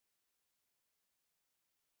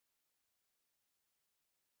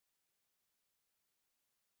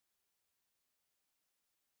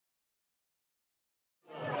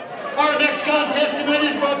contest tonight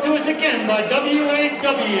is brought to us again by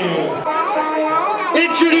WAW.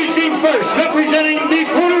 Introducing first, representing the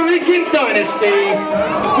Puerto Rican Dynasty,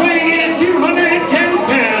 weighing in at 210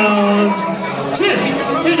 pounds. This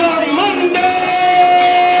is Armando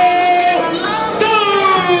Soba.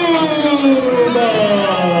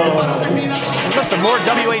 We've got some more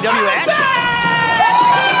WAW action.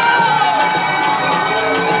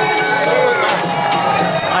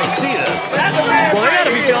 I see this. Well, they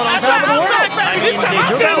gotta be feeling on top of the world. I mean, they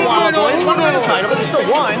took out Wild Boys, won the title, but they still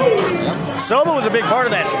won. Soba was a big part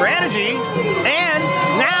of that strategy, and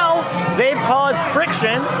now they've caused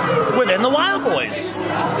friction within the Wild Boys.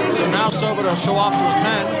 So now Soba to show off to his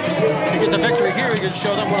men. To get the victory here, he can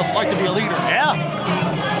show them what it's like to be a leader. Yeah.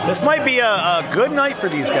 This might be a good night for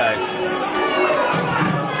these guys.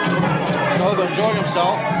 Soba enjoying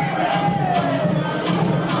himself.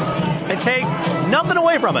 And take nothing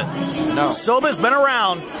away from it. No. Soba's been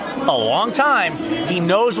around a long time. He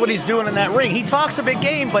knows what he's doing in that ring. He talks a big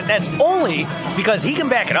game, but that's only because he can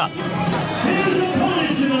back it up.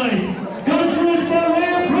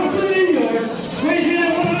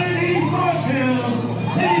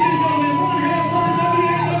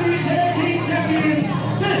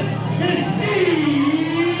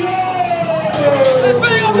 Let's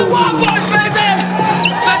bring up the Wild Boys, baby!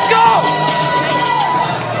 Let's go!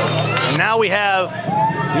 And now we have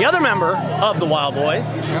the other member of the Wild Boys,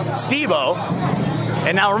 Steve-O.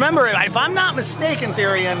 And now remember, if I'm not mistaken,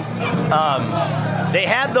 Therian, they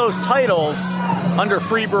had those titles under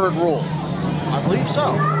Freebird rules. I believe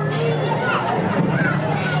so.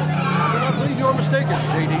 I believe you're mistaken,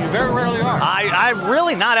 JD. You very rarely are. I'm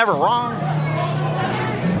really not ever wrong.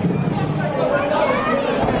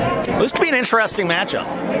 This could be an interesting matchup.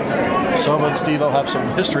 Soba and Steve-O have some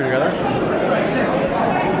history together.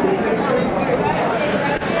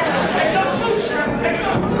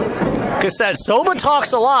 Like I said, Soba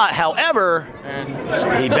talks a lot, however,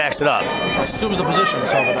 he backs it up. Assumes the position,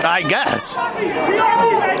 Soba. I guess.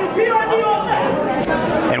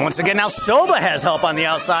 And once again, now Soba has help on the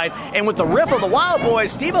outside, and with the riff of the Wild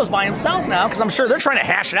Boys, Steve-O's by himself now, because I'm sure they're trying to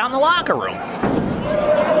hash it out in the locker room.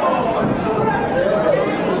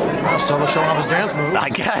 Soba showing off his dance move. I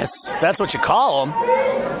guess. That's what you call him.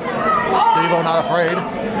 Steve-O not afraid.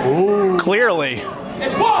 Ooh. Clearly.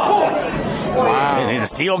 It's Wild Boys! Wow. And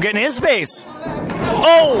Steve-O getting his face.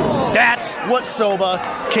 Oh, that's what Soba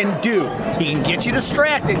can do. He can get you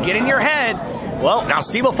distracted, get in your head. Well, now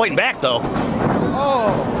Steve-O fighting back, though.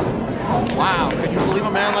 Oh. Wow. Can you believe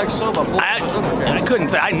a man like Soba? I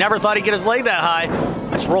couldn't. I never thought he'd get his leg that high.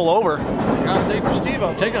 Let's roll over. Gotta say for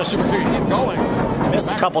Steve-O, taking a super kick, keep going. Missed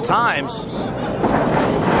a couple times.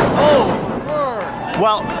 Oh.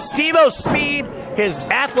 Well, Steve-O's speed, his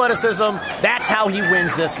athleticism, that's how he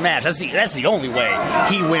wins this match. That's the only way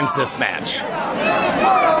he wins this match.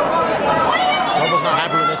 Soba's not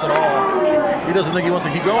happy with this at all. He doesn't think he wants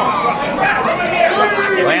to keep going.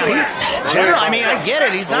 Well, he's general. I mean, I get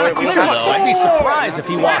it. He's not a quitter, though. I'd be surprised if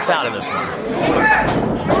he walks out of this one.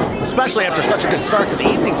 Especially after such a good start to the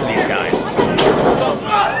evening for these guys.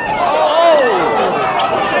 Oh!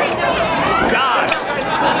 Gosh.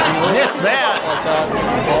 Missed that. Like that.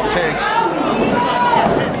 That's all it takes.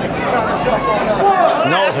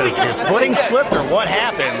 No, if his footing slipped or what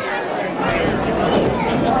happened.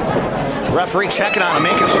 Referee checking on him,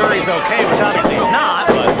 making sure he's okay, which obviously he's not,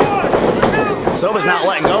 but Soba's not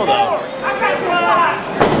letting go, though.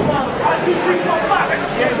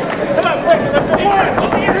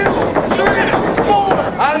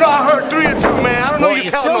 I don't know, I heard 3 or 2, man. I don't know Well,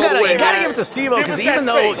 you counting all the way, you gotta man. give it to Steve-O, because even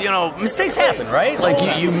though, you know, mistakes happen, right?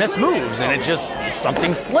 Like, you miss moves, and it just,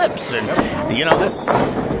 something slips, and, you know, this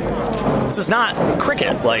is not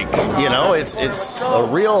cricket. Like, you know, it's a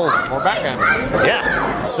real... Or backhand.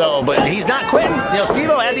 Yeah. So, but he's not quitting. You know,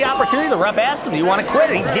 Steve-O had the opportunity. The ref asked him, do you want to quit?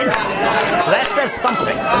 And he didn't. So that says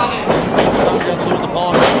something. Lose the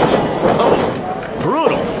ball. Oh,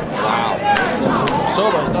 brutal. Wow.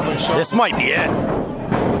 Soba's definitely showing. This might be it.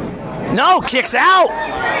 No, kicks out.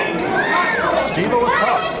 Steve-O was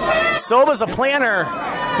tough. Soba's a planner,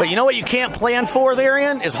 but you know what you can't plan for,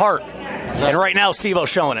 Therian, is heart. And right now, Steve-O's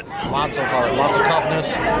showing it. Lots of heart, lots of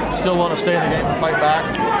toughness. Still want to stay in the game and fight back.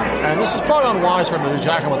 And this is probably unwise for him to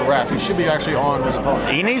jack him with the ref. He should be actually on his opponent.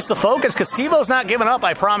 He needs to focus because Steve-O's not giving up,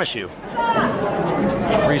 I promise you.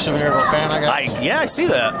 Free souvenir of a fan, I guess. Yeah, I see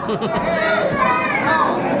that.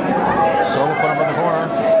 Soba put him in the corner.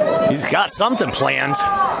 He's got something planned.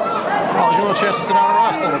 Oh, give him a chance to sit down and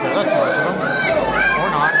rest a little bit. That's nice of him. Or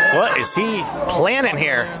not. What is he planning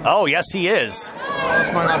here? Oh, yes, he is.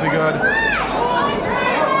 This might not be good.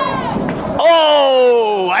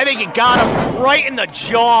 Oh, I think it got him right in the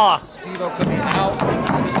jaw. Steve-O Stevo could be out.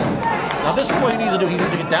 This is what he needs to do. He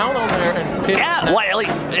needs to get down on there and pick. Yeah,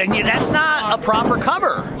 and that's not a proper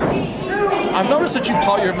cover. I've noticed that you've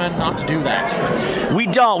taught your men not to do that. We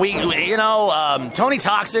don't. Tony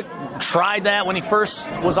Toxic tried that when he first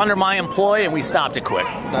was under my employ, and we stopped it quick.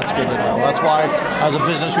 That's good to know. That's why, as a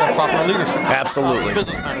business, you have proper leadership. Absolutely.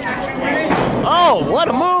 Business management. Oh, what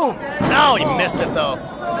a move! No, he missed it though.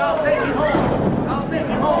 I'll take you home. I'll take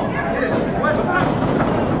you home.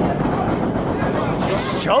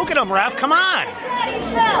 He's choking him, ref. Come on.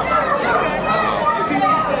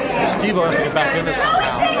 Stevo has to get back in this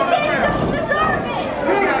somehow.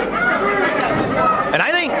 And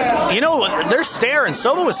I think, they're staring.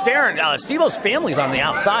 Soba was staring. Stevo's family's on the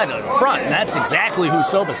outside of the front, and that's exactly who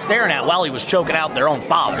Soba's staring at while he was choking out their own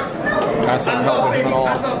father. That's not helping him at all.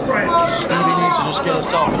 Stevie needs to just get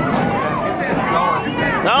himself going.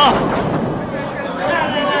 No.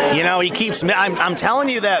 He keeps. I'm telling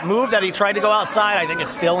you, that move that he tried to go outside, I think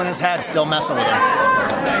it's still in his head, still messing with him.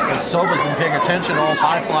 And Soba's been paying attention to all his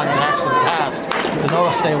high flying attacks in the past to know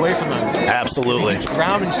to stay away from them. Absolutely. If he keeps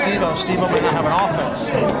grounding Stevo, Stevo may not have an offense.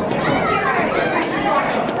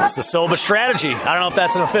 It's the Soba strategy. I don't know if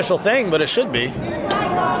that's an official thing, but it should be.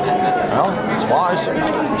 Well, it's wise.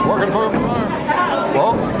 It's working for him.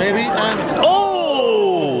 Well, maybe.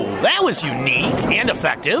 Oh, that was unique and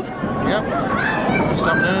effective. Yep.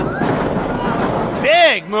 Stepping in.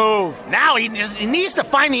 Big move. Now he needs to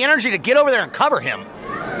find the energy to get over there and cover him.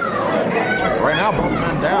 Right now, both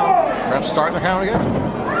men down. Ref's starting the count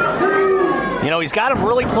again. He's got him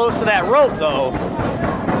really close to that rope, though.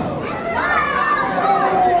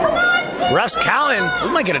 Ref's counting.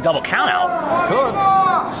 We might get a double count out. Could.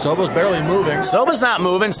 Soba's barely moving. Soba's not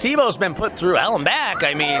moving. Stevo's been put through hell and back.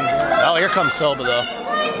 I mean, oh, here comes Soba, though.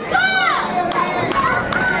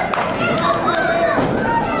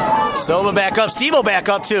 Soba back up. Stevo back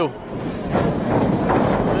up, too.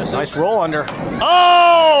 Nice roll under.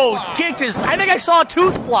 Oh! Kicked his. I think I saw a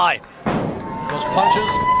tooth fly. Those punches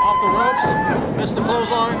off the ropes. Missed the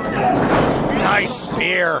clothesline. Nice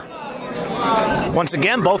spear. Once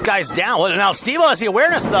again, both guys down. Well, now, Stevo has the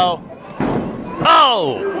awareness, though.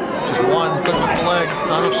 Oh! Just one. Couldn't hook the leg.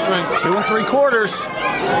 Not enough strength. 2 3/4.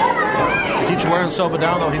 He keeps wearing Soba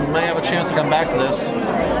down, though. He may have a chance to come back to this.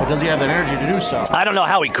 But does he have the energy to do so? I don't know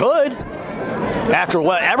how he could. After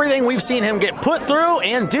everything we've seen him get put through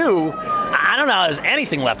and do, I don't know if there's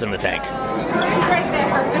anything left in the tank.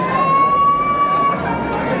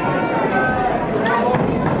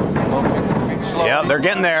 Yep, they're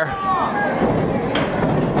getting there.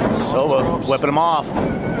 Soba whipping him off.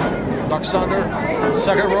 Ducks under.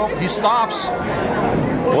 Second rope. He stops.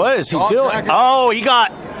 What is he doing? Oh, he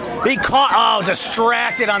caught. Oh,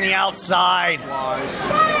 distracted on the outside.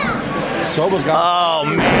 Soba's got. Oh,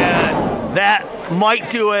 man. That might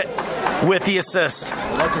do it with the assist.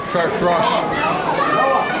 Electric chair crush.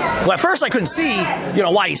 Well, at first I couldn't see,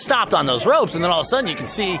 why he stopped on those ropes, and then all of a sudden you can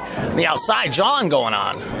see the outside jawing going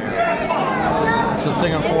on. That's the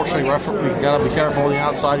thing, unfortunately, referee. You gotta be careful on the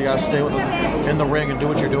outside. You gotta stay with him in the ring and do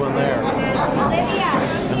what you're doing there.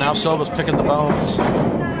 And now Soba's picking the bones.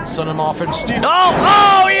 Send him off in Steve.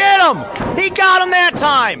 Oh, he hit him! He got him that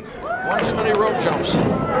time! One too many rope jumps.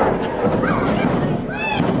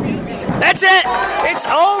 That's it! It's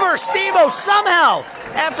over! Stevo somehow,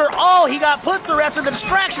 after all he got put through, after the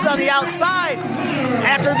distractions on the outside,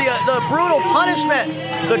 after the brutal punishment,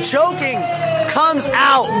 the choking, comes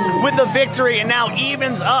out with the victory and now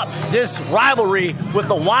evens up this rivalry with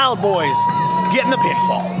the Wild Boys getting the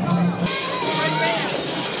pinfall.